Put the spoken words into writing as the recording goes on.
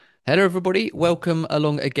Hello, everybody. Welcome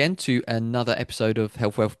along again to another episode of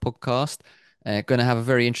Health Wealth Podcast. Going to have a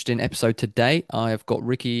very interesting episode today. I have got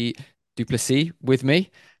Ricky Duplessis with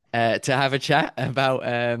me to have a chat about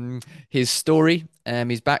his story,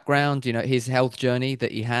 his background, his health journey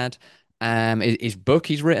that he had, his book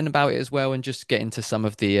he's written about it as well, and just get into some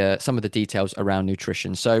of the details around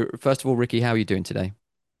nutrition. So, first of all, Ricky, how are you doing today?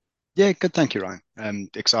 Yeah, good. Thank you, Ryan. I'm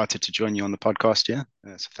excited to join you on the podcast. Yeah.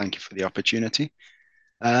 So thank you for the opportunity.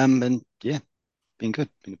 And yeah, been good.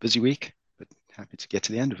 Been a busy week, but happy to get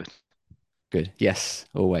to the end of it. Good. Yes,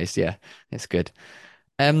 always. Yeah, it's good.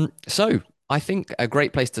 So I think a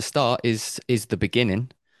great place to start is the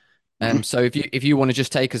beginning. Mhm. So if you want to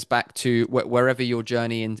just take us back to wherever your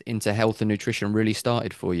journey into health and nutrition really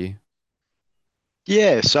started for you.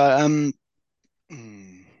 Yeah.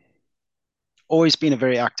 Mm, always been a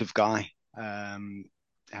very active guy. Um,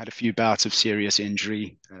 had a few bouts of serious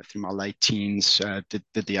injury through my late teens. Did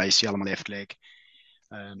the ACL on my left leg.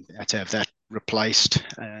 Had to have that replaced,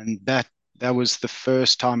 and that was the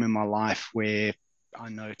first time in my life where I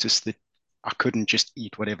noticed that I couldn't just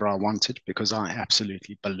eat whatever I wanted because I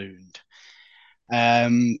absolutely ballooned.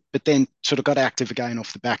 But then sort of got active again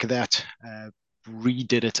off the back of that,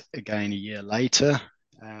 redid it again a year later,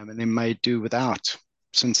 and then made do without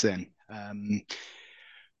since then.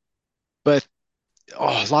 But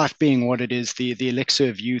life being what it is, the elixir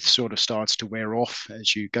of youth sort of starts to wear off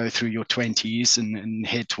as you go through your 20s and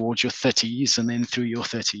head towards your 30s, and then through your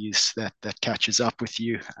 30s, that catches up with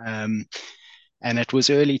you. And it was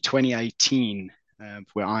early 2018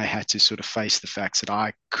 where I had to sort of face the facts that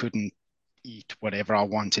I couldn't eat whatever I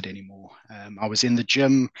wanted anymore. I was in the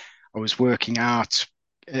gym, I was working out,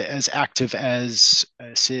 as active as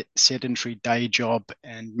a sedentary day job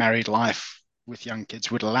and married life with young kids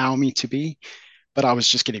would allow me to be, but I was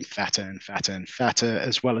just getting fatter and fatter and fatter,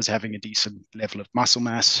 as well as having a decent level of muscle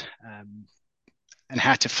mass, and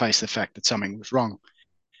had to face the fact that something was wrong.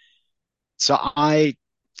 So I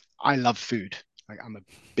love food. Like, I'm a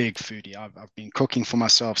big foodie. I've been cooking for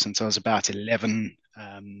myself since I was about 11.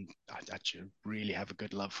 I really have a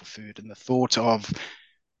good love for food, and the thought of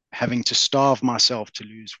having to starve myself to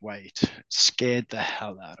lose weight scared the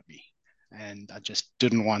hell out of me, and I just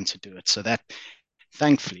didn't want to do it. So that,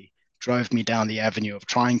 thankfully, drove me down the avenue of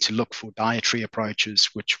trying to look for dietary approaches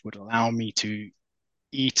which would allow me to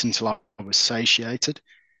eat until I was satiated,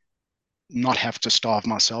 not have to starve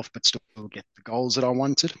myself, but still get the goals that I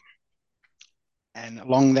wanted. And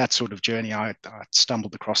along that sort of journey, I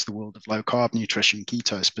stumbled across the world of low carb nutrition,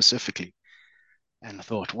 keto specifically. And I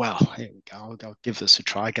thought, well, here we go. I'll give this a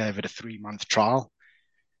try. I gave it a 3 month trial.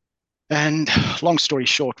 And long story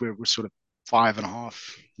short, we're sort of 5.5,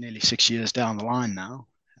 nearly 6 years down the line now.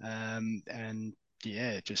 And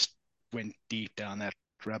yeah, just went deep down that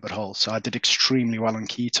rabbit hole. So I did extremely well on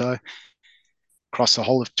keto across the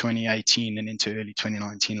whole of 2018 and into early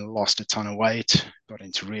 2019. I lost a ton of weight, got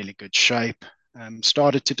into really good shape,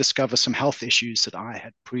 started to discover some health issues that I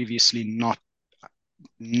had previously not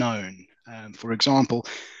known. For example,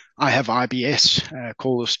 I have IBS,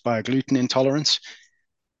 caused by a gluten intolerance.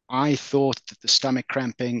 I thought that the stomach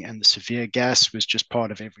cramping and the severe gas was just part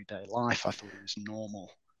of everyday life. I thought it was normal.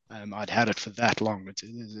 I'd had it for that long,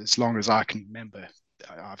 as long as I can remember.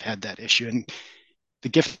 I've had that issue, and the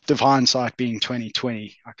gift of hindsight being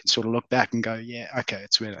 2020, I can sort of look back and go, yeah, okay,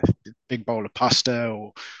 it's with a big bowl of pasta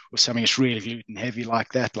or something that's really gluten heavy like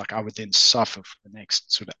that. Like, I would then suffer for the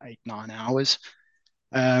next sort of 8, 9 hours.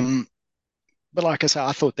 Um, but like I said,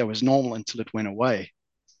 I thought that was normal until it went away.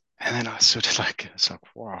 And then I sort of like, it's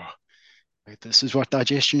like, wow, like, this is what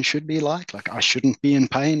digestion should be like. Like, I shouldn't be in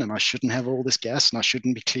pain and I shouldn't have all this gas and I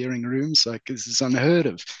shouldn't be clearing rooms. Like, this is unheard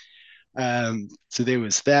of. So there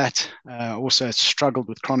was that. Also struggled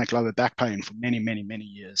with chronic lower back pain for many, many, many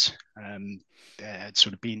years. Had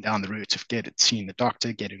sort of been down the route of seeing the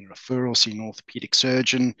doctor, getting a referral, seeing an orthopedic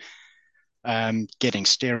surgeon, getting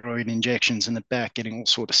steroid injections in the back, getting all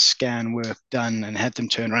sort of scan work done, and had them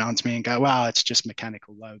turn around to me and go, "Wow, it's just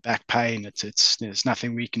mechanical low back pain. It's there's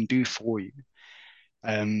nothing we can do for you."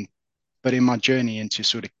 Um, but in my journey into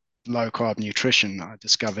sort of low carb nutrition, I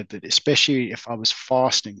discovered that especially if I was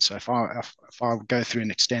fasting, so if I would go through an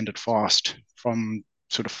extended fast from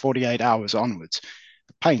sort of 48 hours onwards,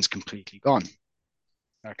 the pain's completely gone.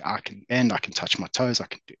 Like, I can bend, I can touch my toes, I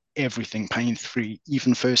can do everything pain free,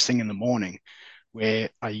 even first thing in the morning,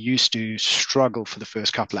 where I used to struggle for the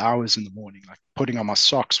first couple of hours in the morning. Like, putting on my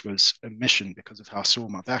socks was a mission because of how sore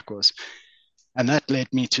my back was. And that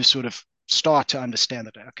led me to sort of start to understand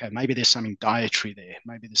that, okay, maybe there's something dietary there.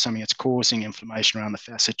 Maybe there's something that's causing inflammation around the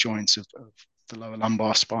facet joints of the lower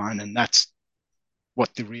lumbar spine. And that's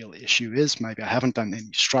what the real issue is. Maybe I haven't done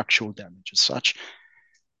any structural damage as such.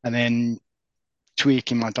 And then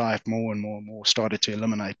tweaking my diet more and more and more started to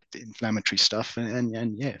eliminate the inflammatory stuff.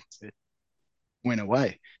 And yeah, it went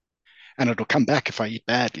away. And it'll come back if I eat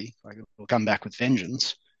badly. Like it'll come back with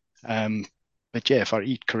vengeance. Um, but yeah, if I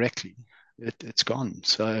eat correctly, it's gone.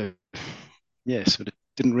 So yeah, so I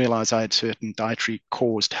didn't realize I had certain dietary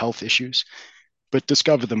caused health issues, but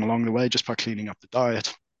discovered them along the way just by cleaning up the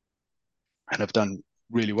diet, and I've done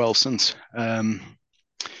really well since.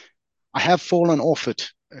 I have fallen off it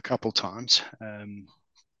a couple times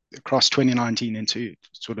across 2019 into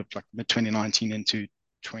sort of like mid 2019 into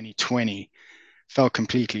 2020. Fell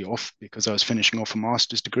completely off because I was finishing off a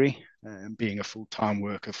master's degree and being a full-time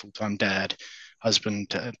worker, full-time dad,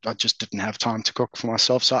 husband. I just didn't have time to cook for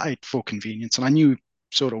myself, so I ate for convenience, and I knew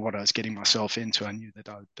sort of what I was getting myself into. I knew that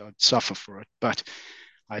I'd suffer for it, but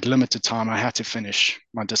I had limited time. I had to finish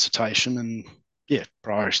my dissertation, and yeah,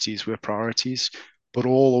 priorities were priorities. But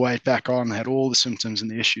all the way back on, had all the symptoms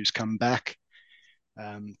and the issues come back.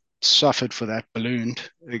 Suffered for that,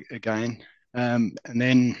 ballooned again, and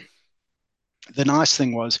then the nice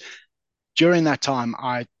thing was during that time,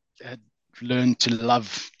 I had learned to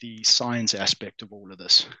love the science aspect of all of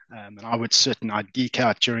this. And I would sit and I'd geek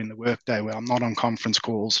out during the workday where I'm not on conference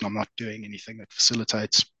calls and I'm not doing anything that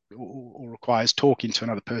facilitates or requires talking to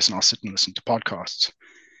another person. I'll sit and listen to podcasts.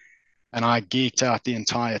 And I geeked out the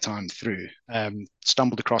entire time through.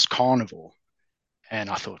 Stumbled across carnivore, and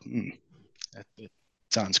I thought, that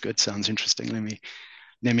sounds good, sounds interesting.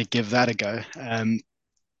 Let me give that a go.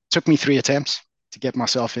 Took me 3 attempts to get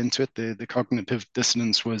myself into it. The cognitive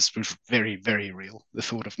dissonance was very, very real. The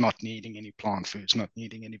thought of not needing any plant foods, not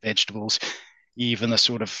needing any vegetables, even the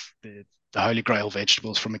sort of the holy grail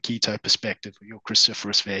vegetables from a keto perspective, your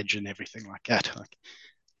cruciferous veg and everything like that. Like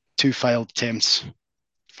 2 failed attempts,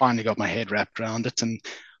 finally got my head wrapped around it, and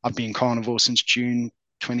I've been carnivore since June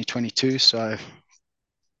 2022, so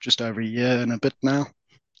just over a year and a bit now,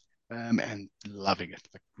 and loving it,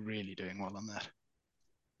 like really doing well on that.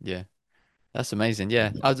 Yeah. That's amazing.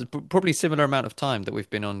 Yeah, I was probably similar amount of time that we've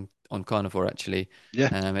been on carnivore actually. Yeah,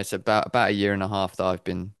 It's about a year and a half that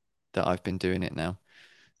I've been doing it now.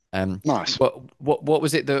 Um, nice. what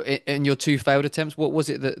was it that in your 2 failed attempts? What was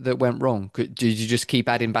it that went wrong? Did you just keep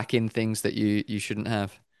adding back in things that you shouldn't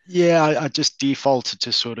have? Yeah, I just defaulted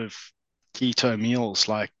to sort of keto meals.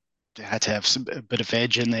 Like you had to have a bit of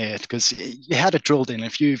veg in there because you had it drilled in.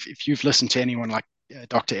 If you've listened to anyone like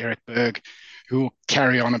Dr. Eric Berg, who will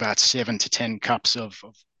carry on about 7 to 10 cups of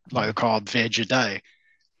low Mm. carb veg a day,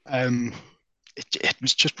 um, it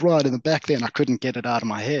was just right in the back there, and I couldn't get it out of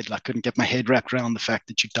my head. I couldn't get my head wrapped around the fact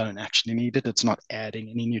that you don't actually need it. It's not adding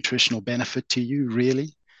any nutritional benefit to you,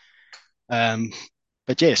 really. Um,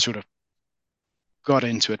 but yeah, sort of got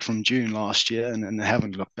into it from June last year and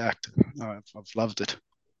haven't looked back. I've loved it.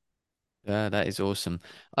 Yeah, that is awesome.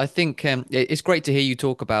 I think it's great to hear you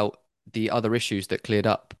talk about the other issues that cleared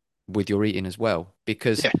up with your eating as well,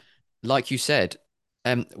 because Yeah, like you said,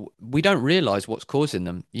 we don't realize what's causing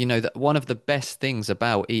them. You know, that one of the best things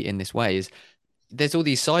about eating this way is there's all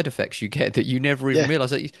these side effects you get that you never even yeah,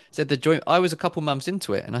 realize. Like you said, the joint, I was a couple months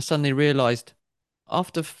into it and I suddenly realized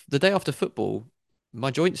the day after football,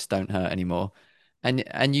 my joints don't hurt anymore.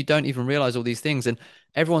 And you don't even realize all these things. And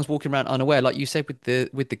everyone's walking around unaware, like you said,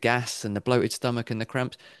 with the gas and the bloated stomach and the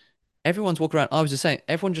cramps. Everyone's walking around. I was just saying,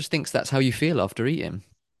 everyone just thinks that's how you feel after eating.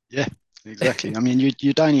 yeah. Exactly. I mean,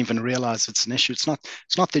 you don't even realize it's an issue. It's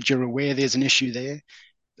not that you're aware there's an issue there.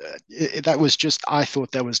 That was just I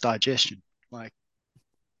thought that was digestion. Like,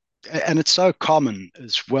 and it's so common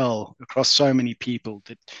as well across so many people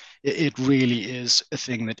that it really is a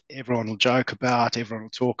thing that everyone will joke about, everyone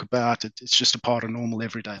will talk about. It's just a part of normal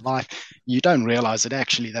everyday life. You don't realize that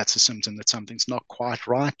actually that's a symptom that something's not quite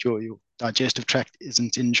right. Your digestive tract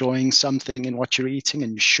isn't enjoying something in what you're eating,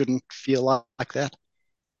 and you shouldn't feel like that.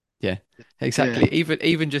 Yeah, Yeah. exactly.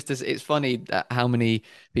 Even just as it's funny that how many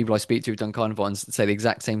people I speak to who've done carnivore and say the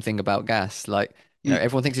exact same thing about gas. Like, Mm.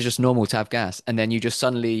 everyone thinks it's just normal to have gas, and then you just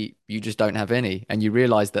suddenly you just don't have any, and you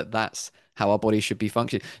realize that that's how our body should be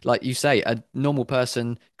functioning. Like you say, a normal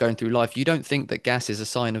person going through life, you don't think that gas is a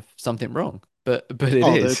sign of something wrong, but it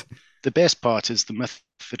Oh, the is. the best part is the myth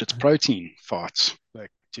that it's protein farts.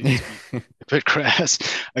 Like to be a bit crass.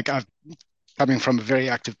 Like I've coming from a very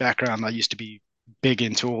active background, I used to be big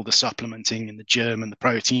into all the supplementing and the gym and the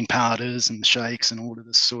protein powders and the shakes and all of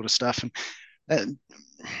this sort of stuff. And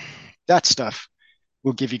that stuff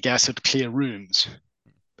will give you gas at clear rooms.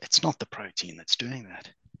 It's not the protein that's doing that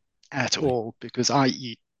at all because I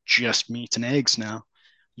eat just meat and eggs now,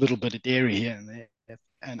 a little bit of dairy here and there,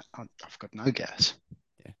 and I've got no gas.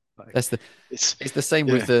 Like That's the it's It's the same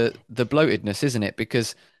with yeah, the bloatedness, isn't it?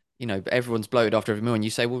 Because, everyone's bloated after every meal, and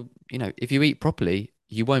you say, well, if you eat properly,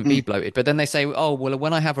 you won't be mm, bloated. But then they say, oh, well,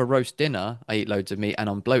 when I have a roast dinner, I eat loads of meat and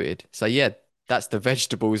I'm bloated. So yeah, that's the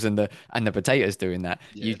vegetables and the potatoes doing that.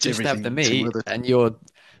 yeah, You it's just have everything the eating meat with it. and you're.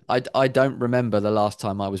 I don't remember the last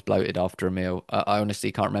time I was bloated after a meal. I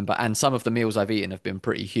honestly can't remember. And some of the meals I've eaten have been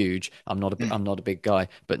pretty huge. Mm, I'm not a big guy,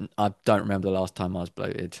 but I don't remember the last time I was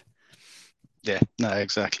bloated. yeah, no,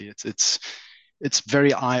 exactly. It's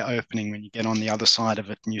very eye opening when you get on the other side of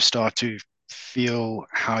it and you start to feel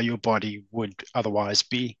how your body would otherwise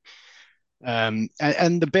be. And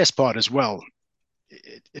the best part as well,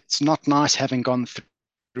 it's not nice having gone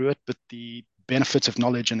through it, but the benefits of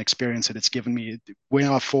knowledge and experience that it's given me when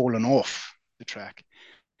I've fallen off the track,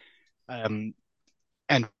 um,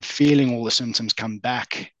 and feeling all the symptoms come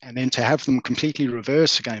back, and then to have them completely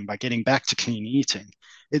reverse again by getting back to clean eating,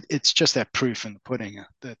 it's just that proof in the pudding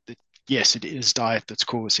that yes, it is diet that's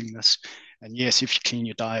causing this, and yes, if you clean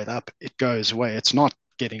your diet up, it goes away. It's not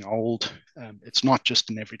getting old. It's not just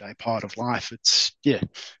an everyday part of life. It's yeah,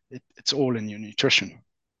 it's all in your nutrition.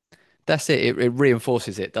 That's it. It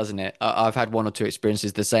reinforces it, doesn't it? I've had one or two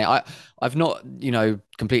experiences the same. I've not,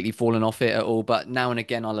 completely fallen off it at all, but now and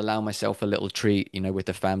again, I'll allow myself a little treat, with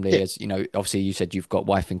the family. Yeah, As obviously you said you've got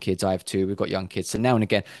wife and kids. I have two. We've got young kids. So now and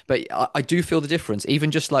again, but I do feel the difference. Even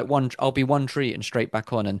just like one, I'll be one treat and straight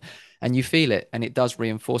back on, and you feel it, and it does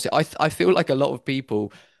reinforce it. I feel like a lot of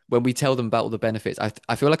people when we tell them about all the benefits,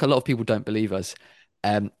 I feel like a lot of people don't believe us.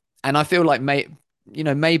 Um, and I feel like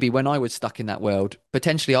maybe when I was stuck in that world,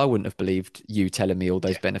 potentially I wouldn't have believed you telling me all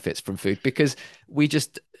those yeah, benefits from food because we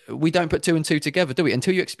just we don't put two and two together, do we?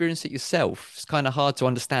 Until you experience it yourself, it's kind of hard to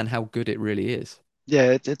understand how good it really is.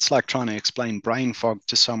 yeah. It's like trying to explain brain fog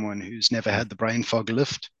to someone who's never Mm. had the brain fog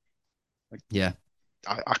lift. Like Yeah.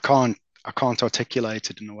 I can't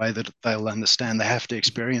articulate it in a way that they'll understand. They have to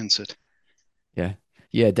experience it. Yeah.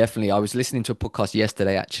 Yeah, definitely. I was listening to a podcast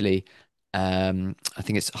yesterday, actually. I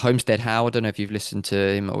think it's Homestead How. I don't know if you've listened to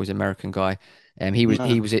him or he's an American guy.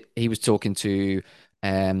 No. He was talking to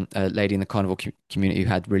a lady in the carnivore community who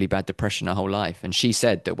had really bad depression her whole life, and she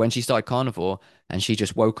said that when she started carnivore and she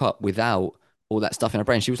just woke up without all that stuff in her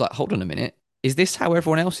brain, she was like, "Hold on a minute, is this how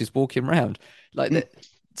everyone else is walking around?" Like Mm. that.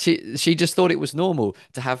 She just thought it was normal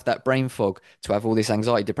to have that brain fog, to have all this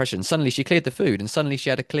anxiety, depression. Suddenly she cleared the food, and suddenly she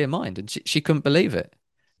had a clear mind, and she couldn't believe it.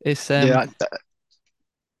 It's Yeah, I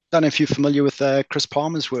don't know if you're familiar with Chris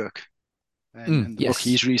Palmer's work and the book yes.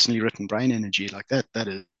 he's recently written, Brain Energy. Like that, that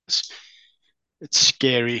is it's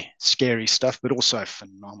scary, scary stuff, but also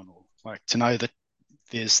phenomenal. Like to know that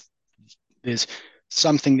there's there's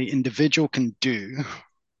something the individual can do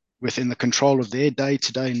within the control of their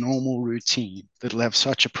day-to-day normal routine that'll have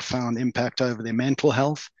such a profound impact over their mental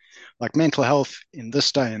health. Like mental health in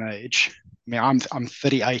this day and age. I mean, I'm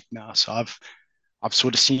 38 now, so I've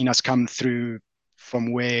sort of seen us come through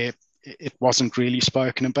from where it wasn't really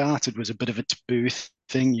spoken about. It was a bit of a taboo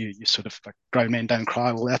thing. You sort of like grown men don't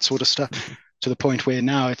cry, all that sort of stuff, to the point where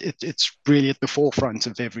now it's really at the forefront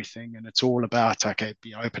of everything, and it's all about okay,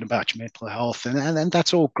 be open about your mental health, and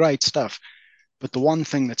that's all great stuff. But the one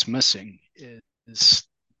thing that's missing is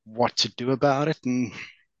what to do about it. And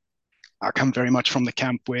I come very much from the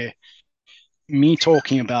camp where me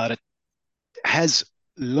talking about it has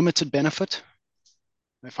limited benefit.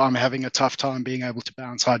 If I'm having a tough time being able to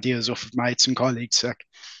bounce ideas off of mates and colleagues, like,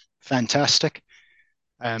 fantastic.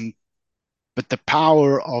 Um, but the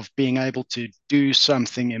power of being able to do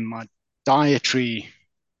something in my dietary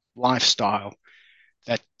lifestyle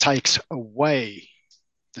that takes away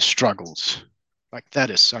the struggles, like that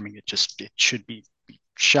is something it should be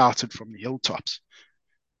shouted from the hilltops.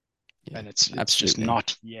 Yeah, And it's just absolutely.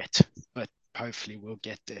 not yet, but hopefully we'll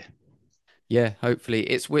get there. Yeah,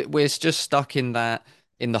 hopefully we're just stuck in that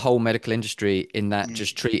in the whole medical industry in that Mm,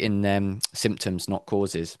 just treating symptoms, not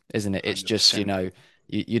causes, isn't it? It's just, 100%.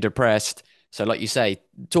 you're depressed. So like you say,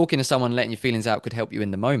 talking to someone, letting your feelings out could help you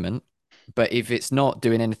in the moment. But if it's not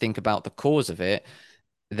doing anything about the cause of it,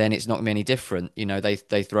 then it's not gonna be any different.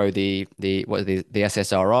 They throw the what are the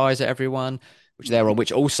SSRIs at everyone, which they're Mm-hmm. on,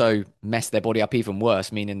 which also mess their body up even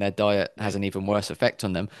worse, meaning their diet Yeah, has an even worse effect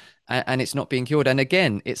on them, and it's not being cured. And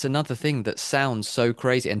again, it's another thing that sounds so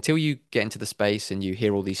crazy until you get into the space and you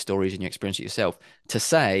hear all these stories and you experience it yourself. To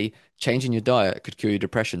say changing your diet could cure your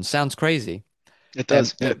depression sounds crazy, it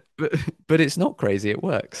does. Yeah, but it's not crazy. It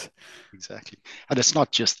works. exactly. And it's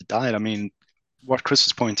not just the diet. I mean, what Chris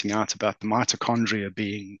is pointing out about the mitochondria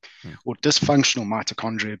being, Mm. or dysfunctional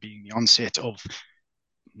mitochondria being the onset of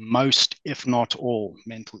most, if not all,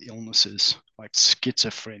 mental illnesses like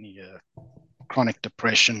schizophrenia, chronic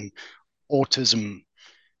depression, autism.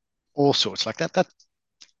 all sorts like that.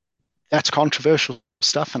 That's controversial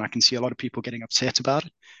stuff, and I can see a lot of people getting upset about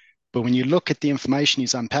it. But when you look at the information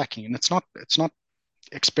he's unpacking, and it's not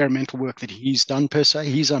experimental work that he's done per se.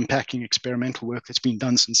 He's unpacking experimental work that's been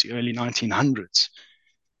done since the early 1900s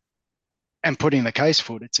and putting the case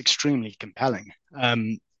for it. It's extremely compelling.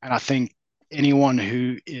 And I think anyone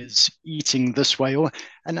who is eating this way,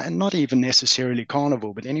 and not even necessarily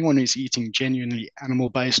carnivore, but anyone who's eating genuinely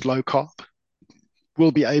animal-based low carb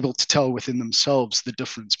will be able to tell within themselves the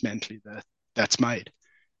difference mentally that's made.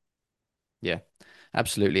 Yeah,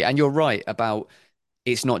 absolutely. And you're right about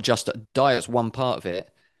it's not just diet's one part of it.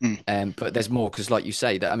 Mm, But there's more because, like you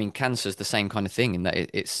say, that I mean, cancer's the same kind of thing in that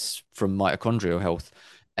it's from mitochondrial health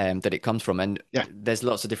that it comes from, and yeah, there's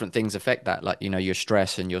lots of different things affect that, like your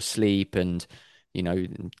stress and your sleep, and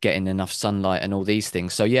getting enough sunlight and all these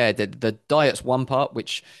things. So yeah, the diet's one part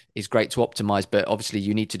which is great to optimize, but obviously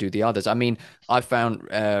you need to do the others. I mean, I found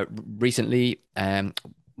recently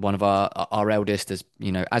one of our eldest,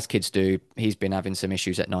 as kids do, he's been having some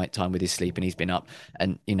issues at night time with his sleep, and he's been up,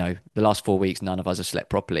 and the last 4 weeks none of us have slept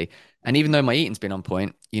properly. And even though my eating's been on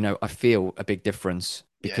point, I feel a big difference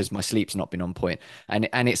yeah. because my sleep's not been on point.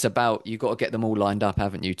 And it's about, you got to get them all lined up,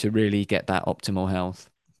 haven't you, to really get that optimal health.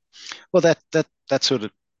 Well, that sort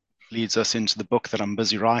of leads us into the book that I'm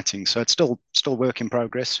busy writing. So it's still work in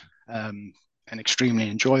progress, an extremely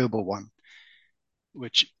enjoyable one,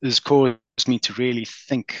 which has caused me to really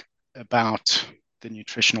think about the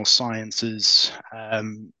nutritional sciences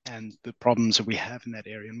and the problems that we have in that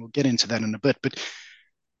area. And we'll get into that in a bit. But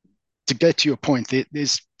to get to your point,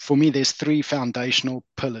 there's three foundational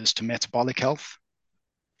pillars to metabolic health.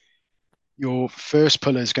 Your first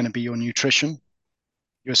pillar is going to be your nutrition.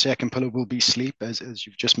 Your second pillar will be sleep, as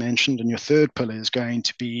you've just mentioned, and your third pillar is going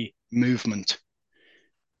to be movement,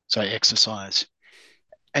 so exercise.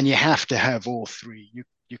 And you have to have all three.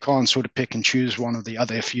 You can't sort of pick and choose one or the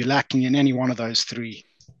other. If you're lacking in any one of those three,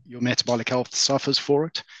 your metabolic health suffers for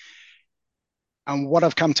it. And what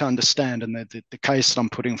I've come to understand, and the case that I'm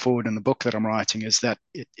putting forward in the book that I'm writing, is that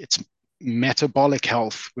it's metabolic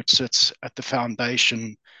health which sits at the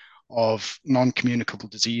foundation of non-communicable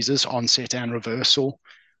diseases, onset and reversal,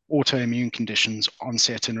 autoimmune conditions,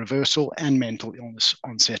 onset and reversal, and mental illness,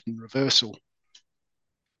 onset and reversal.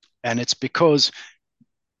 And it's because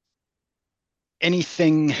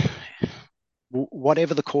anything,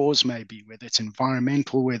 whatever the cause may be, whether it's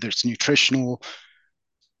environmental, whether it's nutritional,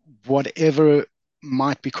 whatever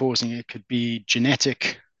might be causing it, could be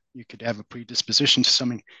genetic, you could have a predisposition to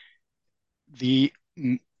something. The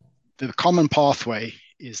the common pathway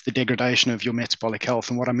is the degradation of your metabolic health.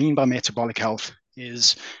 And what I mean by metabolic health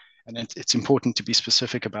is, and it's important to be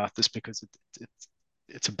specific about this because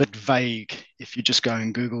it's a bit vague if you just go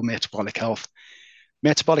and Google metabolic health.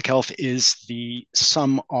 Metabolic health is the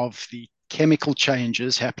sum of the chemical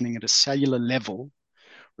changes happening at a cellular level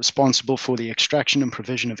responsible for the extraction and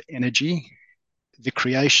provision of energy, the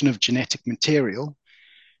creation of genetic material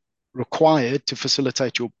required to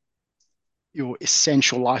facilitate your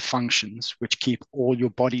essential life functions, which keep all your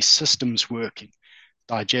body systems working: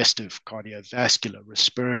 digestive, cardiovascular,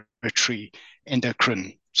 respiratory,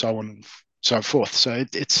 endocrine, so on and so forth. So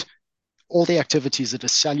it's all the activities at a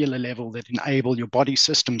cellular level that enable your body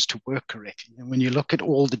systems to work correctly. And when you look at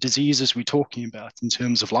all the diseases we're talking about in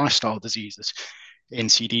terms of lifestyle diseases,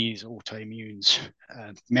 NCDs, autoimmunes,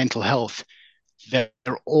 mental health, they're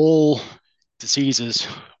all diseases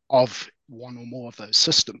of one or more of those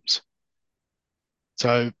systems.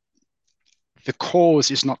 So the cause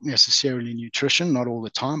is not necessarily nutrition, not all the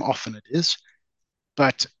time, often it is,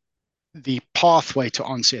 but the pathway to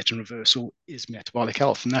onset and reversal is metabolic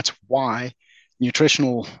health. And that's why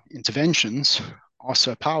nutritional interventions are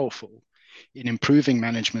so powerful in improving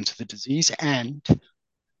management of the disease and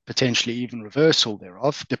potentially even reversal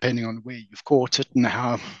thereof, depending on where you've caught it and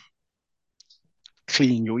how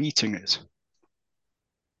clean your eating is.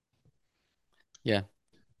 Yeah,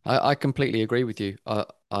 I completely agree with you.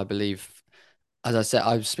 I believe, as I said,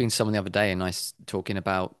 I was speaking to someone the other day, and talking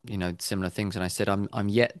about similar things, and I said I'm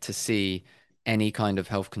yet to see any kind of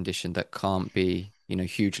health condition that can't be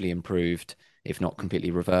hugely improved, if not completely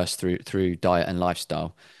reversed through diet and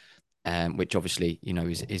lifestyle. Which obviously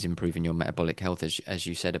is improving your metabolic health, as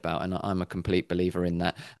you said about, and I'm a complete believer in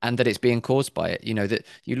that, and that it's being caused by it. That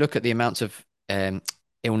you look at the amounts of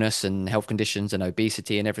illness and health conditions and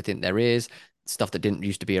obesity and everything there is, stuff that didn't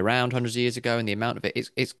used to be around hundreds of years ago, and the amount of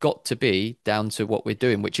it's got to be down to what we're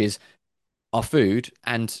doing, which is our food,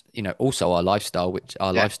 and also our lifestyle, which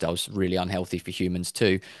our Yeah, lifestyle's really unhealthy for humans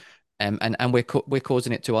too. And we're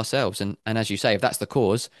causing it to ourselves, and as you say, if that's the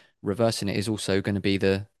cause, reversing it is also going to be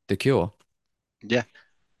the cure. yeah.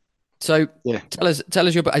 So Yeah, tell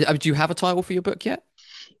us your book. Do you have a title for your book yet?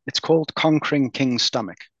 it's called Conquering King's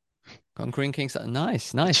Stomach. Conquering Kings. Nice,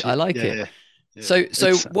 It's nice. I like it. yeah, yeah.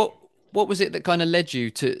 So what was it that kind of led you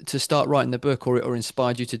to start writing the book, or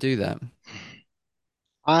inspired you to do that?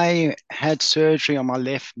 I had surgery on my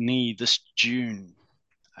left knee this June.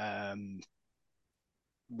 Um,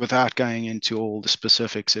 Without going into all the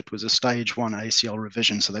specifics, it was a stage one ACL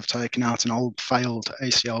revision. So they've taken out an old failed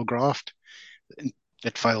ACL graft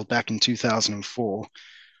that failed back in 2004,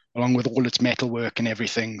 along with all its metalwork and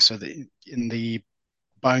everything. So in the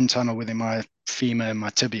bone tunnel within my femur and my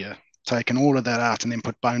tibia, taken all of that out and then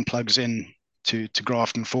put bone plugs in to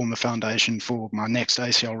graft and form the foundation for my next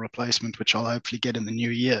ACL replacement, which I'll hopefully get in the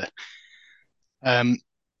new year. Um,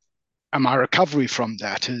 and my recovery from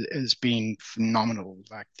that has been phenomenal.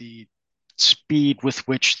 Like the speed with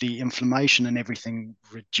which the inflammation and everything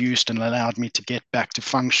reduced and allowed me to get back to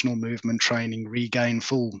functional movement training, regain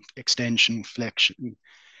full extension, flexion,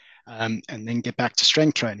 and then get back to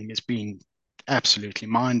strength training has been absolutely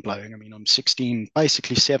mind blowing. I mean, I'm 16,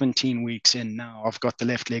 basically 17 weeks in now. I've got the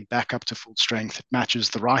left leg back up to full strength. It matches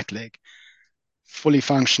the right leg. Fully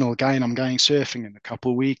functional again. I'm going surfing in a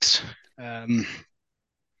couple of weeks. Um,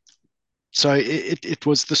 so it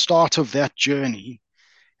was the start of that journey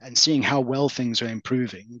and seeing how well things are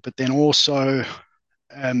improving. But then also,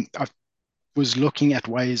 I was looking at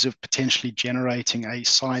ways of potentially generating a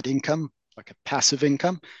side income, like a passive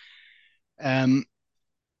income. Um,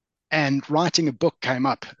 and writing a book came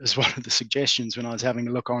up as one of the suggestions when I was having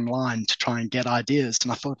a look online to try and get ideas.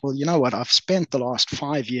 And I thought, well, you know what? I've spent the last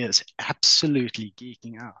 5 years absolutely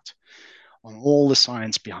geeking out on all the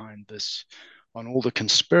science behind this, on all the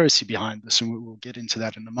conspiracy behind this, and we'll get into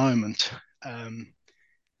that in a moment. Um,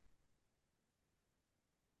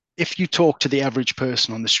 if you talk to the average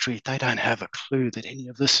person on the street, they don't have a clue that any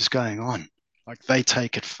of this is going on. Like they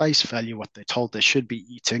take at face value what they're told they should be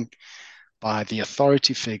eating by the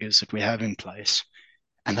authority figures that we have in place,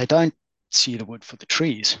 and they don't see the wood for the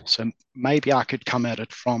trees. So maybe I could come at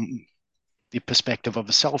it from the perspective of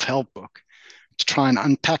a self help book to try and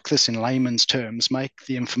unpack this in layman's terms, make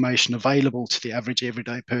the information available to the average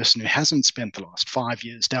everyday person who hasn't spent the last 5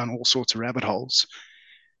 years down all sorts of rabbit holes,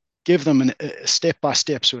 give them a step by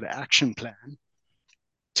step sort of action plan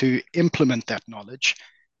to implement that knowledge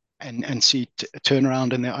and see turn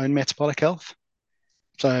around in their own metabolic health.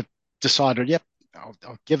 So I decided, yep,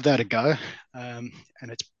 I'll give that a go. And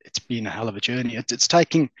it's been a hell of a journey. It's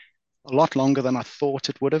taking a lot longer than I thought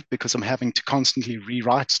it would have because I'm having to constantly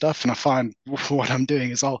rewrite stuff. And I find what I'm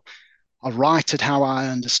doing is I'll write it how I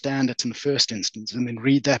understand it in the first instance and then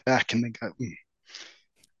read that back and then go,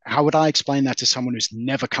 how would I explain that to someone who's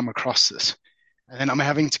never come across this? And then I'm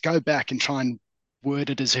having to go back and try and word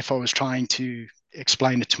it as if I was trying to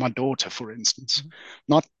explain it to my daughter, for instance.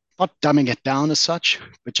 Not not dumbing it down as such,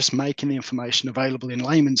 but just making the information available in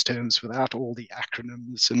layman's terms without all the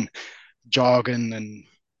acronyms and jargon and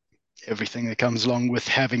everything that comes along with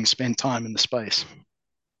having spent time in the space.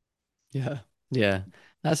 Yeah, yeah.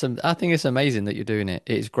 I think it's amazing that you're doing it.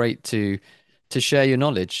 It's great to share your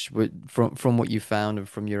knowledge from what you found and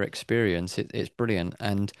from your experience. It's brilliant.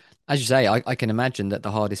 And as you say, I can imagine that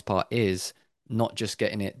the hardest part is not just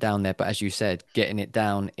getting it down there, but as you said, getting it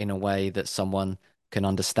down in a way that someone can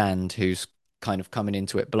understand who's kind of coming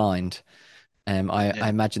into it blind. I Yeah,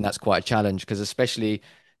 imagine that's quite a challenge because especially,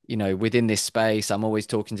 within this space, I'm always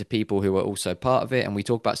talking to people who are also part of it and we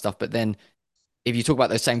talk about stuff, but then if you talk about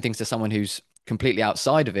those same things to someone who's completely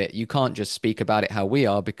outside of it, you can't just speak about it how we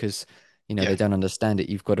are because, yeah. they don't understand it.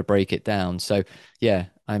 You've got to break it down. So, yeah,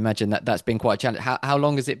 I imagine that that's been quite a challenge. How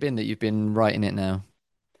long has it been that you've been writing it now?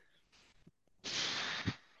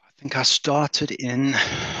 I think I started in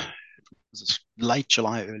late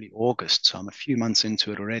July, early August, so I'm a few months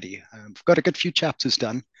into it already. I've got a good few chapters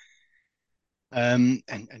done, and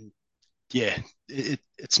yeah,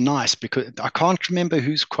 it's nice because I can't remember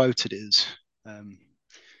whose quote it is. Um,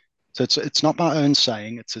 so it's not my own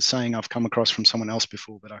saying; it's a saying I've come across from someone else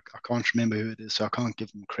before, but I can't remember who it is, so I can't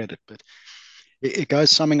give them credit. But it goes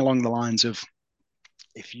something along the lines of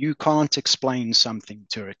if you can't explain something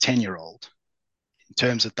to a 10-year-old in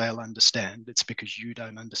terms that they'll understand, it's because you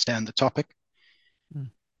don't understand the topic. Mm.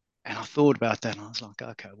 And I thought about that and I was like,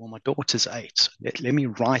 okay, well, my daughter's 8. So let me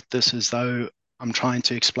write this as though I'm trying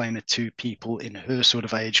to explain it to people in her sort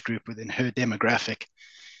of age group within her demographic.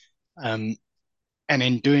 Um, and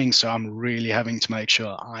in doing so, I'm really having to make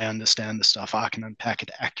sure I understand the stuff. I can unpack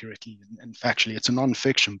it accurately and factually. It's a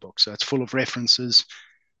non-fiction book, so it's full of references,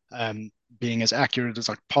 um, being as accurate as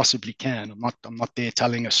I possibly can. I'm not there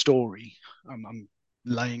telling a story. I'm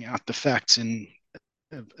laying out the facts in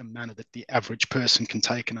a manner that the average person can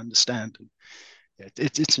take and understand. And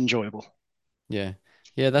it's enjoyable. Yeah.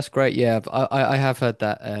 Yeah, that's great. Yeah, I have heard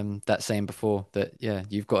that saying before that yeah,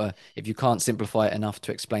 you've got to if you can't simplify it enough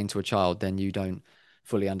to explain to a child, then you don't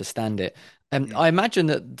fully understand it. And Mm, I imagine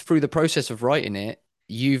that through the process of writing it,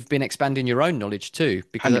 you've been expanding your own knowledge too,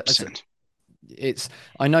 because 100%. it's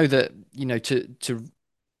I know that, to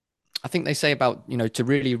I think they say about, to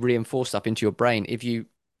really reinforce stuff into your brain, if you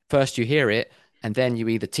first you hear it and then you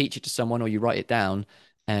either teach it to someone or you write it down,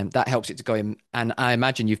 and that helps it to go in. And I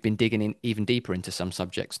imagine you've been digging in even deeper into some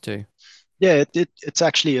subjects too. Yeah, it's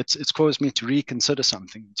actually it's caused me to reconsider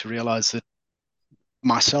something, to realize that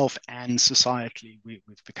myself and societally we've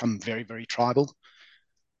become very, very tribal.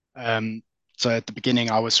 Um, so at the beginning,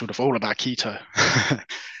 I was sort of all about keto,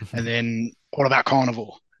 and then all about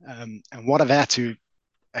carnivore. And what I've had to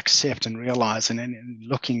accept and realize, and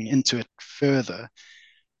looking into it further,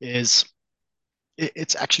 is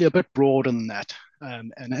it's actually a bit broader than that.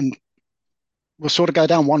 And we'll sort of go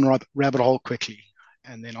down one rabbit hole quickly,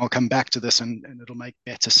 and then I'll come back to this, and it'll make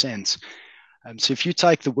better sense. So if you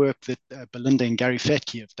take the work that Belinda and Gary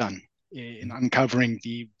Fetke have done in uncovering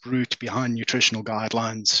the root behind nutritional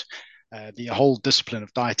guidelines, the whole discipline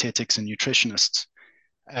of dietetics and nutritionists,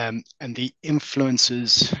 and the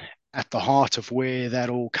influences at the heart of where that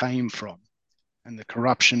all came from, and the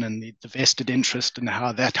corruption and the vested interest, and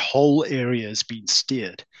how that whole area has been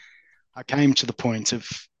steered, I came to the point of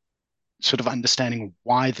sort of understanding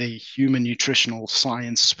why the human nutritional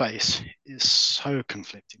science space is so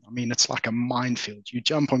conflicting. I mean, it's like a minefield. You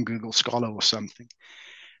jump on Google Scholar or something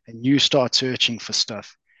and you start searching for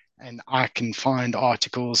stuff, and I can find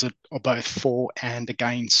articles that are both for and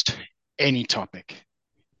against any topic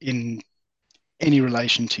in any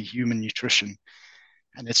relation to human nutrition.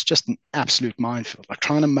 And it's just an absolute minefield. Like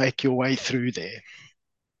trying to make your way through there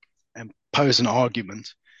and pose an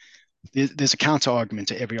argument. There's a counter argument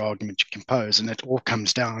to every argument you can pose, and it all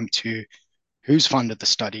comes down to who's funded the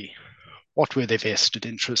study, what were their vested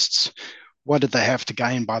interests, what did they have to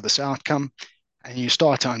gain by this outcome, and you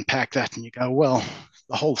start to unpack that, and you go, well,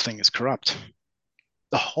 the whole thing is corrupt.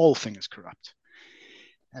 The whole thing is corrupt,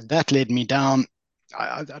 and that led me down.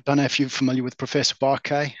 I don't know if you're familiar with Professor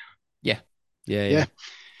Barkay. Yeah. Yeah, Yeah,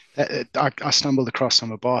 yeah. I stumbled across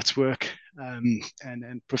some of Bart's work,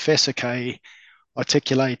 and Professor K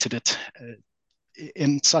articulated it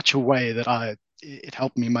in such a way that it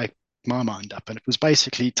helped me make my mind up. And it was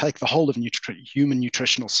basically take the whole of human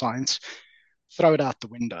nutritional science, throw it out the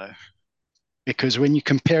window. Because when you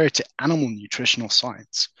compare it to animal nutritional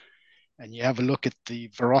science and you have a look at the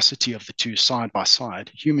veracity of the two side by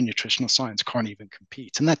side, human nutritional science can't even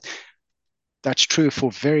compete. And that's true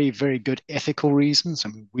for very, very good ethical reasons. I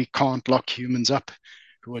mean, we can't lock humans up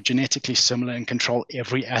who are genetically similar and control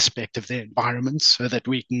every aspect of their environment so that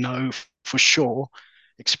we know for sure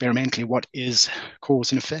experimentally what is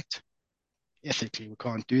cause and effect. Ethically, we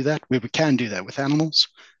can't do that. Where we can do that with animals,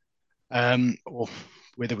 or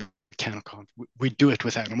whether we can or can't, we do it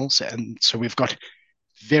with animals. And so we've got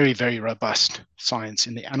very, very robust science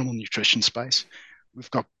in the animal nutrition space.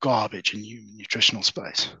 We've got garbage in human nutritional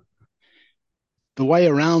space. The way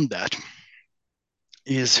around that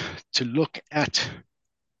is to look at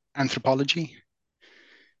anthropology,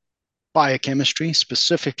 biochemistry,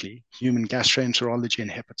 specifically human gastroenterology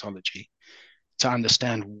and hepatology, to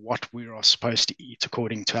understand what we are supposed to eat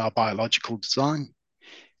according to our biological design.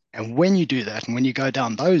 And when you do that, and when you go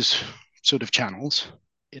down those sort of channels,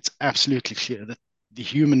 it's absolutely clear that the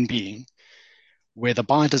human being, whether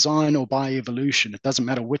by design or by evolution, it doesn't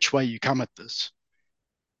matter which way you come at this,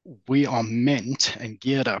 we are meant and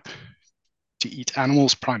geared up to eat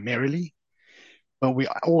animals primarily, but we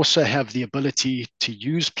also have the ability to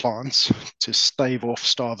use plants to stave off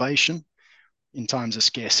starvation in times of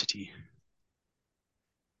scarcity.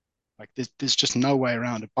 Like there's just no way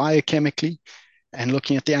around it. Biochemically, and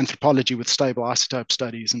looking at the anthropology with stable isotope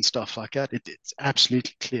studies and stuff like that, it's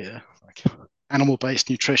absolutely clear. Like animal-based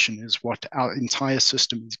nutrition is what our entire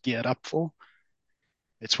system is geared up for.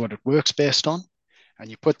 It's what it works best on,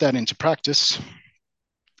 and you put that into practice,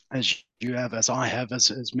 as you have, as I have,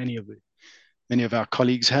 as many of our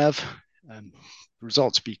colleagues have. Um, the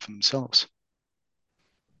results speak for themselves.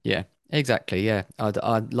 Yeah, exactly. Yeah.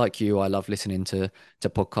 I like you, I love listening to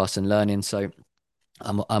podcasts and learning. So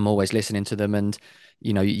I'm always listening to them, and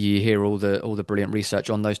you hear all the brilliant research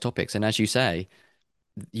on those topics. And as you say,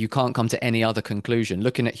 you can't come to any other conclusion.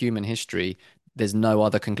 Looking at human history, there's no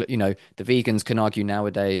other conclusion. The vegans can argue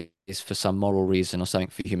nowadays for some moral reason or something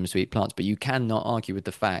for humans to eat plants, but you cannot argue with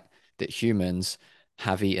the fact that humans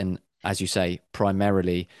have eaten, as you say,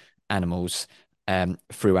 primarily animals.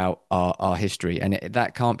 throughout our history, and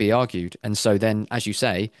that can't be argued. And so then, as you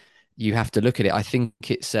say, you have to look at it. I think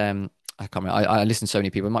it's I can't remember. I listen to so many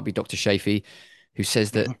people. It might be Dr. Shafee who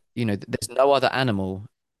says that Mhm. there's no other animal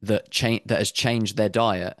that has changed their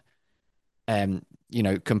diet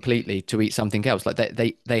completely to eat something else. Like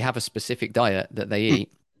they have a specific diet that they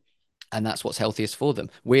eat, and that's what's healthiest for them.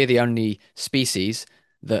 We're the only species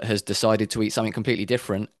that has decided to eat something completely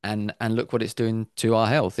different, and look what it's doing to our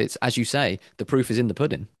health. It's, as you say, the proof is in the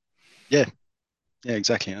pudding. Yeah, yeah,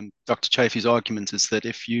 exactly. And Dr. Chafee's argument is that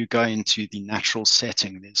if you go into the natural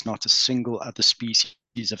setting, there's not a single other species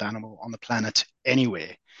of animal on the planet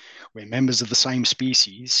anywhere where members of the same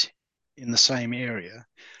species in the same area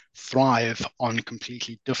thrive on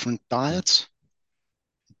completely different Mm. diets.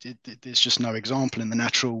 There's just no example in the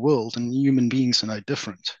natural world, and human beings are no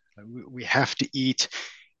different. We have to eat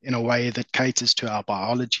in a way that caters to our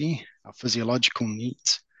biology, our physiological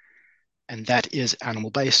needs, and that is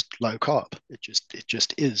animal-based low carb. It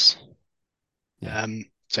just is. Yeah,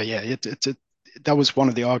 So yeah, that was one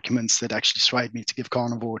of the arguments that actually swayed me to give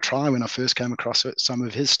carnivore a try when I first came across some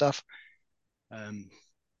of his stuff. Um,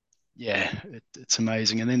 yeah, it's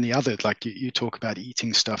amazing. And then the other, like you talk about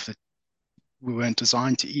eating stuff that we weren't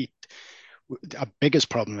designed to eat. Our biggest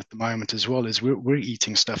problem at the moment as well is we're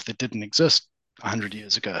eating stuff that didn't exist 100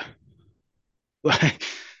 years ago. Like,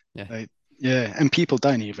 yeah, like, yeah, and people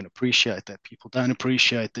don't even appreciate that. People don't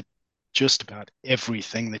appreciate that just about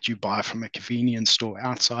everything that you buy from a convenience store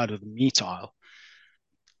outside of the meat aisle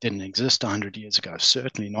didn't exist 100 years ago,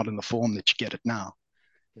 certainly not in the form that you get it now.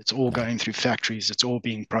 It's all no. going through factories, it's all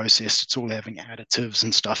being processed, it's all having additives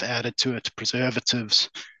and stuff added to it, preservatives.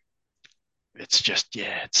 It's just,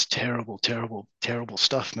 yeah, it's terrible, terrible, terrible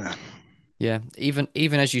stuff, man. Yeah, even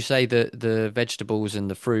as you say, the vegetables and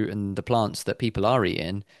the fruit and the plants that people are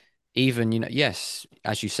eating, even yes,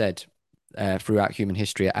 as you said, throughout human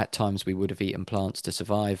history, at times we would have eaten plants to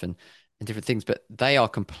survive and different things, but they are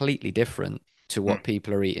completely different to Mm, what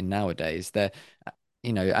people are eating nowadays. They're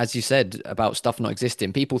as you said about stuff not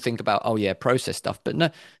existing, people think about, oh yeah, processed stuff, but no,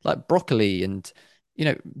 like broccoli and you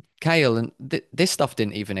know kale and this stuff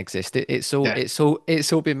didn't even exist. yeah, It's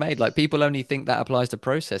all been made. Like people only think that applies to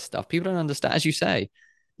processed stuff. People don't understand, as you say.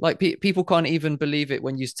 Like people can't even believe it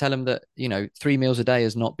when you tell them that 3 meals a day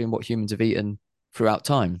has not been what humans have eaten throughout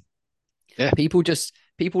time. yeah,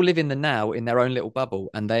 People live in the now in their own little bubble,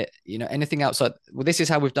 and they anything outside, well, this is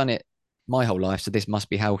how we've done it my whole life, so this must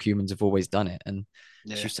be how humans have always done it. And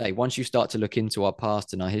as you yeah. say, once you start to look into our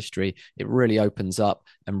past and our history, it really opens up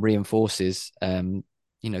and reinforces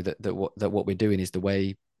that what we're doing is the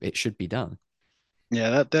way it should be done.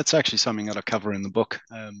 Yeah, that's actually something that I cover in the book.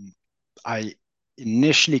 I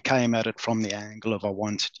initially came at it from the angle of I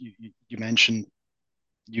wanted, you mentioned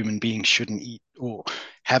human beings shouldn't eat or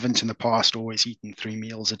haven't in the past always eaten 3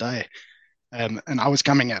 meals a day. And I was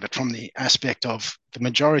coming at it from the aspect of the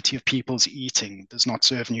majority of people's eating does not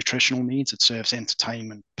serve nutritional needs. It serves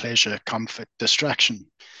entertainment, pleasure, comfort, distraction.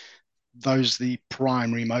 Those are the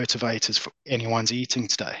primary motivators for anyone's eating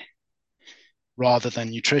today, rather than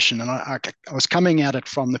nutrition. And I was coming at it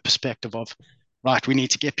from the perspective of, right, we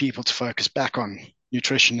need to get people to focus back on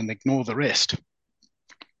nutrition and ignore the rest.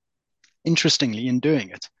 Interestingly, in doing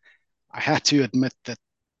it, I had to admit that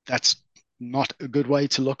that's not a good way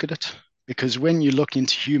to look at it, because when you look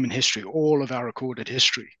into human history, all of our recorded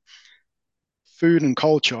history, food and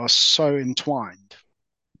culture are so entwined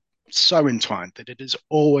that it has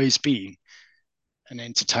always been an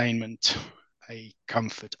entertainment, a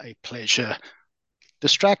comfort, a pleasure.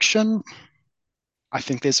 Distraction, I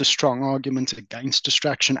think there's a strong argument against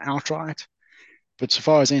distraction outright. But so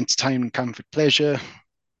far as entertainment, comfort, pleasure,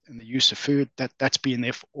 and the use of food, that's been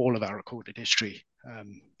there for all of our recorded history.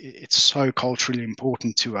 It's so culturally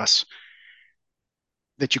important to us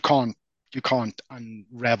that you can't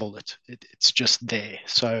unravel it. It's just there.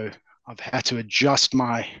 So I've had to adjust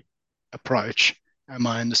my approach and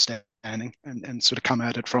my understanding and sort of come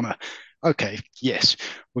at it from a, okay, yes,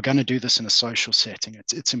 we're going to do this in a social setting.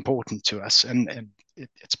 It's important to us, and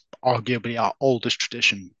it's arguably our oldest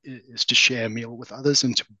tradition is to share a meal with others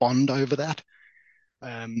and to bond over that.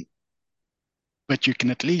 Um, but you can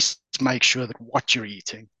at least make sure that what you're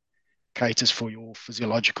eating caters for your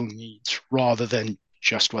physiological needs rather than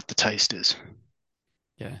just what the taste is.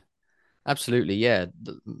 Yeah, absolutely. Yeah,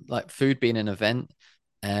 like food being an event,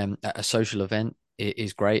 a social event,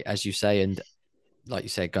 is great, as you say, and like you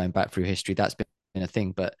said, going back through history, that's been a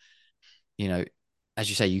thing. But you know, as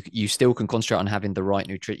you say, you still can concentrate on having the right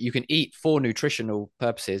nutrition. You can eat for nutritional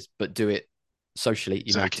purposes, but do it socially,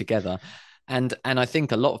 Exactly. together. And I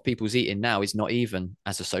think a lot of people's eating now is not even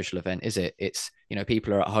as a social event, is it? It's,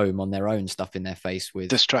 people are at home on their own, stuff in their face with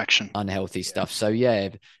Distraction. unhealthy Yeah. stuff. So yeah,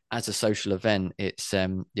 as a social event, it's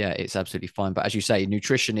absolutely fine. But as you say,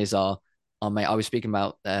 nutrition is our main. I was speaking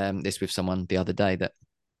about this with someone the other day, that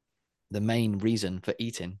the main reason for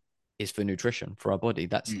eating is for nutrition for our body.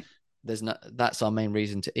 Mm. That's our main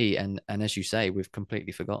reason to eat. And as you say, we've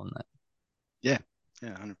completely forgotten that. Yeah.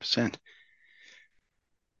 Yeah. 100%.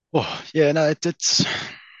 Oh, yeah. No, it's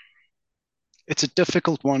a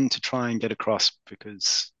difficult one to try and get across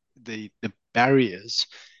because the barriers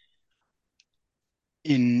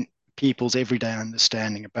in people's everyday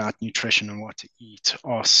understanding about nutrition and what to eat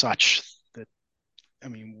are such that, I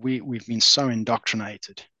mean, we've been so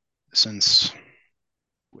indoctrinated since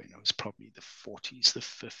when it was probably the 40s, the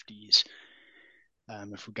 50s.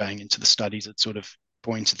 If we're going into the studies that sort of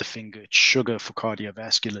pointed the finger at sugar for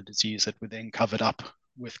cardiovascular disease, that were then covered up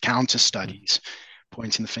with counter Mm. studies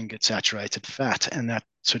pointing the finger at saturated fat, and that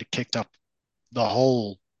sort of kicked up the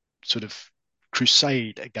whole sort of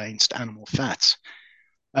crusade against animal fats.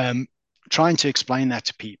 Um, Trying to explain that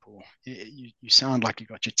to people, you sound like you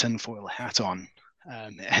got your tinfoil hat on,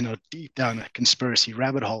 and are deep down a conspiracy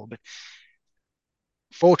rabbit hole. But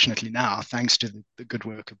fortunately now, thanks to the good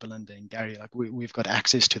work of Belinda and Gary, like we've got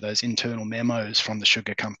access to those internal memos from the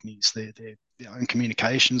sugar companies, their own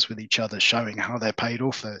communications with each other showing how they paid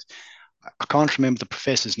off those. I can't remember the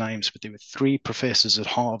professors' names, but there were three professors at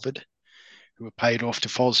Harvard who were paid off to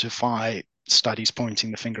falsify studies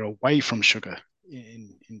pointing the finger away from sugar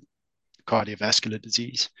in cardiovascular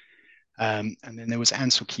disease. And then there was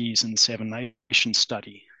Ansel Keys in the Seven Nations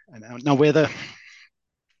study. And now whether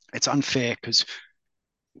it's unfair because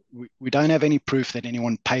we don't have any proof that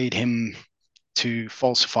anyone paid him to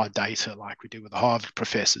falsify data like we do with the Harvard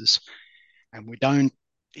professors. And we don't,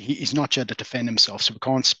 he's not yet to defend himself, so we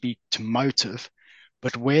can't speak to motive.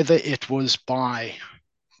 But whether it was by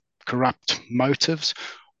corrupt motives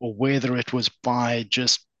or whether it was by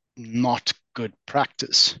just not good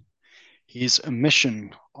practice, his omission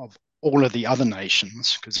of all of the other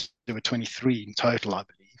nations, because there were 23 in total, I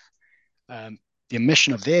believe, the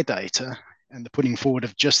omission of their data and the putting forward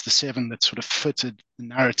of just the seven that sort of fitted the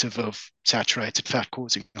narrative of saturated fat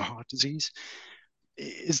causing heart disease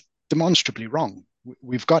is demonstrably wrong.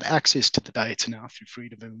 We've got access to the data now through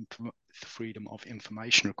freedom of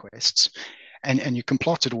information requests, and you can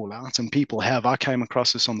plot it all out. And people have. I came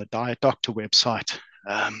across this on the Diet Doctor website.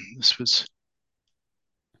 This was,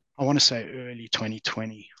 I want to say, early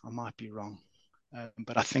 2020. I might be wrong,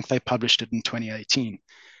 but I think they published it in 2018.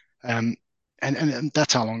 Um, and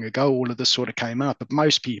that's how long ago all of this sort of came out. But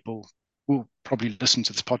most people will probably listen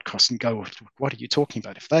to this podcast and go, "What are you talking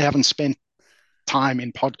about?" If they haven't spent time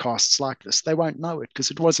in podcasts like this, they won't know it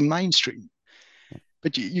because it wasn't mainstream.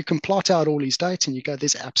 But you can plot out all these data and you go,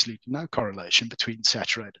 there's absolutely no correlation between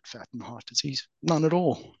saturated fat and heart disease. None at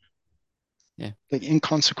all. Yeah. Like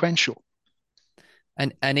inconsequential.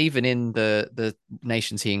 And even in the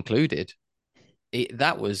nations he included,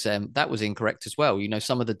 that was incorrect as well.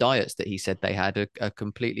 Some of the diets that he said they had are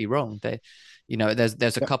completely wrong. There's a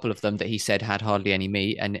Yep. couple of them that he said had hardly any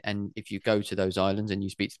meat, and if you go to those islands and you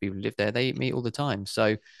speak to people who live there, they eat meat all the time.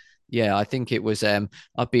 So yeah, I think it was I'd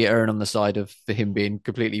be erring on the side of for him being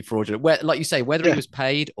completely fraudulent. Where, like you say, whether he Yeah. was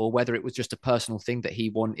paid or whether it was just a personal thing that he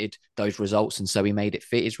wanted those results and so he made it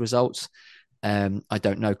fit his results. I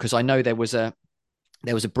don't know, because I know there was a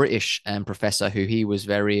British professor who he was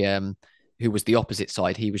very who was the opposite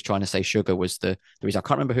side. He was trying to say sugar was the reason. I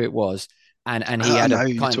can't remember who it was, and he I had know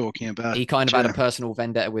who you're talking about. he kind of had a Yeah. personal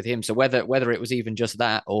vendetta with him. So whether it was even just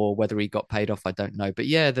that or whether he got paid off, I don't know. But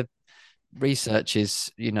yeah, the research is,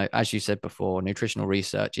 as you said before, nutritional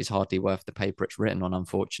research is hardly worth the paper it's written on,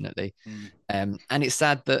 unfortunately. Mm. And it's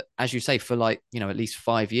sad that, as you say, for like, at least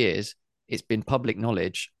 5 years, it's been public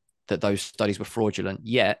knowledge that those studies were fraudulent.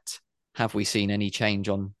 Yet, have we seen any change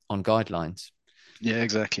on guidelines? Yeah,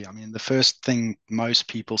 exactly. I mean, the first thing most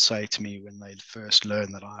people say to me when they first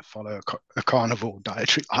learn that I follow a carnivore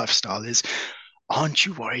dietary lifestyle is, aren't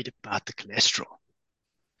you worried about the cholesterol?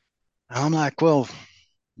 And I'm like, well,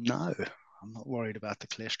 no, I'm not worried about the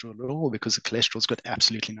cholesterol at all because the cholesterol's got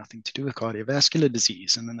absolutely nothing to do with cardiovascular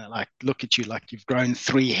disease. And then they like look at you like you've grown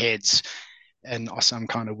three heads and are some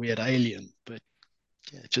kind of weird alien. But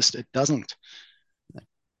yeah, it doesn't.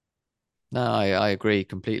 No, I agree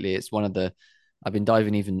completely. It's one of the I've been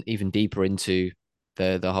diving even deeper into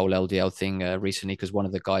the whole LDL thing recently because one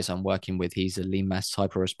of the guys I'm working with, he's a lean mass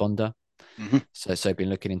hyperresponder. Mm-hmm. So I've been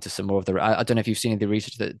looking into some more of the. I don't know if you've seen the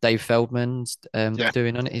research that Dave Feldman's Yeah.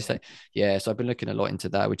 doing on it. He's like, yeah. So I've been looking a lot into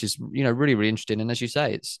that, which is really really interesting. And as you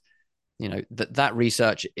say, it's that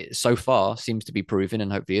research so far seems to be proven,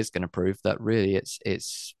 and hopefully is going to prove that really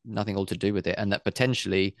it's nothing all to do with it, and that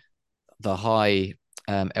potentially the high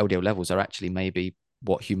LDL levels are actually maybe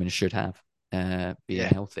what humans should have, being Yeah,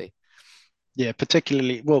 healthy. yeah.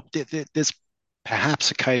 Particularly, well, there's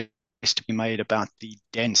perhaps a case to be made about the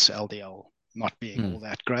dense LDL not being Mm, all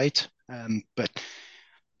that great. But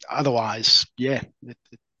otherwise, yeah,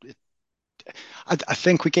 I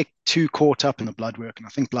think we get too caught up in the blood work, and I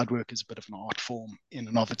think blood work is a bit of an art form in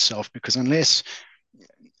and of itself because unless,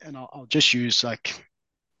 and I'll just use like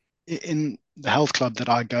in the health club that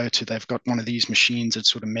I go to, they've got one of these machines that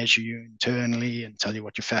sort of measure you internally and tell you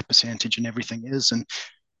what your fat percentage and everything is. And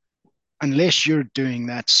unless you're doing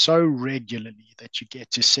that so regularly that you get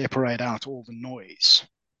to separate out all the noise,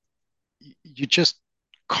 you just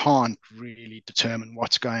can't really determine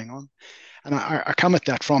what's going on. And I come at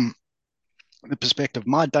that from the perspective.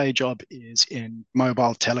 My day job is in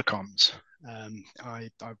mobile telecoms. I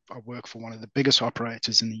work for one of the biggest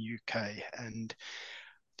operators in the UK, and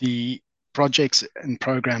the projects and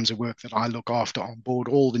programs of work that I look after on board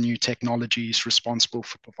all the new technologies responsible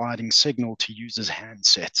for providing signal to users'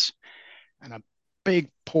 handsets. And a big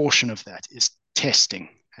portion of that is testing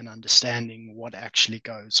and understanding what actually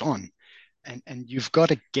goes on. And you've got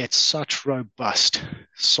to get such robust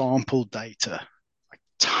sample data, like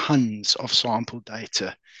tons of sample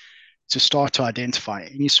data, to start to identify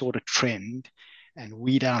any sort of trend and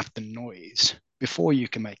weed out the noise before you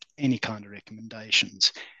can make any kind of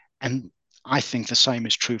recommendations. And I think the same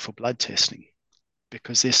is true for blood testing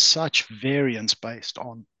because there's such variance based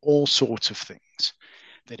on all sorts of things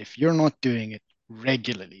that if you're not doing it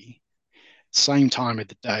regularly, same time of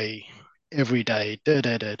the day, every day,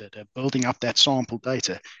 building up that sample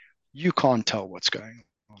data, you can't tell what's going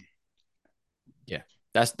on. yeah,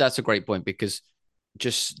 that's a great point, because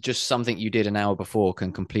just something you did an hour before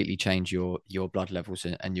can completely change your blood levels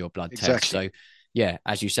and your blood test. Exactly. So yeah,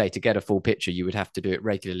 as you say, to get a full picture, you would have to do it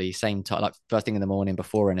regularly, same time, like first thing in the morning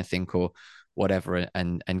before anything or whatever,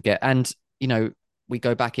 and get and we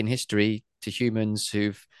go back in history to humans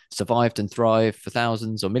who've survived and thrived for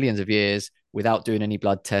thousands or millions of years without doing any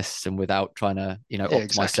blood tests and without trying to Yeah, optimize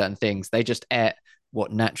exactly. certain things. They just ate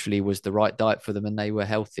what naturally was the right diet for them, and they were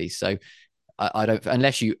healthy. So I don't,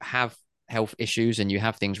 unless you have health issues and you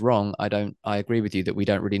have things wrong, I agree with you that we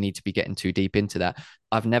don't really need to be getting too deep into that.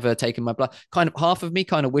 I've never taken my blood. Kind of half of me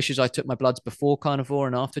kind of wishes I took my bloods before carnivore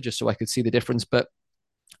and after, just so I could see the difference, but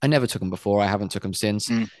I never took them before. I haven't took them since.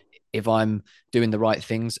 Mm. If I'm doing the right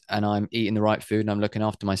things and I'm eating the right food and I'm looking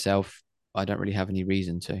after myself, I don't really have any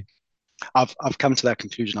reason to. I've come to that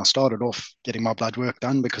conclusion. I started off getting my blood work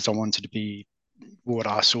done because I wanted to be what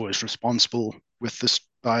I saw as responsible with this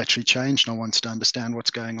dietary change, and I wanted to understand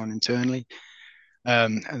what's going on internally.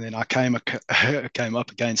 And then I came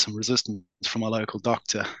up against some resistance from my local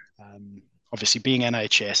doctor. Um, Obviously, being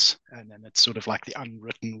NHS, and then it's sort of like the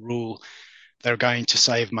unwritten rule, they're going to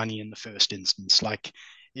save money in the first instance. Like,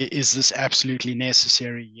 is this absolutely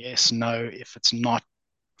necessary? Yes, no. If it's not,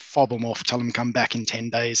 fob them off, tell them come back in 10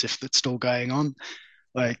 days if it's still going on.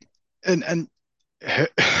 Like, and her,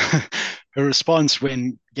 her response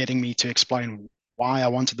when getting me to explain why I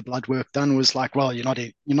wanted the blood work done was like, well, you're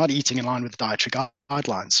not eating in line with the dietary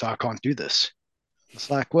guidelines, so I can't do this. It's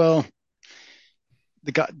like, well,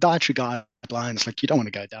 the dietary guidelines, like you don't want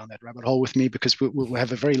to go down that rabbit hole with me because we'll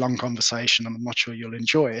have a very long conversation and I'm not sure you'll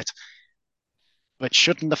enjoy it. But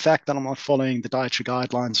shouldn't the fact that I'm not following the dietary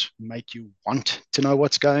guidelines make you want to know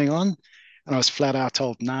what's going on? And I was flat out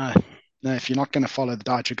told, no, no, if you're not going to follow the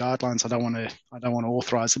dietary guidelines, I don't want to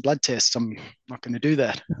authorize the blood tests. I'm not going to do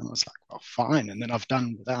that. And I was like, well, fine. And then I've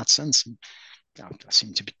done without since, and I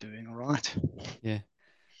seem to be doing all right. Yeah,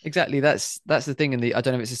 exactly. That's the thing. I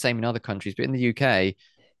don't know if it's the same in other countries, but in the UK,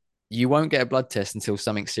 you won't get a blood test until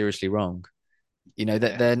something's seriously wrong.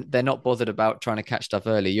 That Yeah, they're not bothered about trying to catch stuff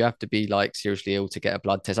early. You have to be like seriously ill to get a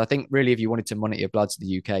blood test. I think really, if you wanted to monitor your bloods in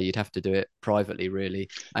the UK, you'd have to do it privately. Really,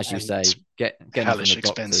 as you and it's say, getting them from the hellish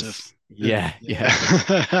expensive. doctors. Yeah, yeah.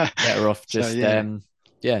 Yeah. Better off So just yeah,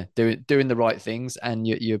 yeah, doing the right things, and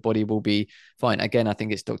your body will be fine. Again, I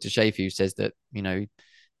think it's Dr. Shafi who says that.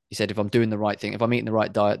 He said if I'm doing the right thing, if I'm eating the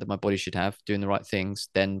right diet that my body should have, doing the right things,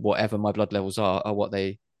 then whatever my blood levels are what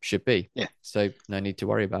they should be. yeah. So no need to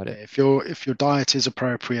worry about Yeah, it. if your diet is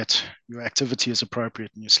appropriate, your activity is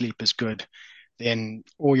appropriate, and your sleep is good, then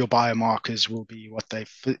all your biomarkers will be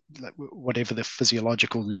whatever the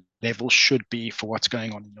physiological level should be for what's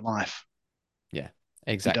going on in your life. Yeah,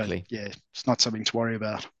 You don't, exactly. yeah, it's not something to worry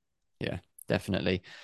about. Yeah, definitely.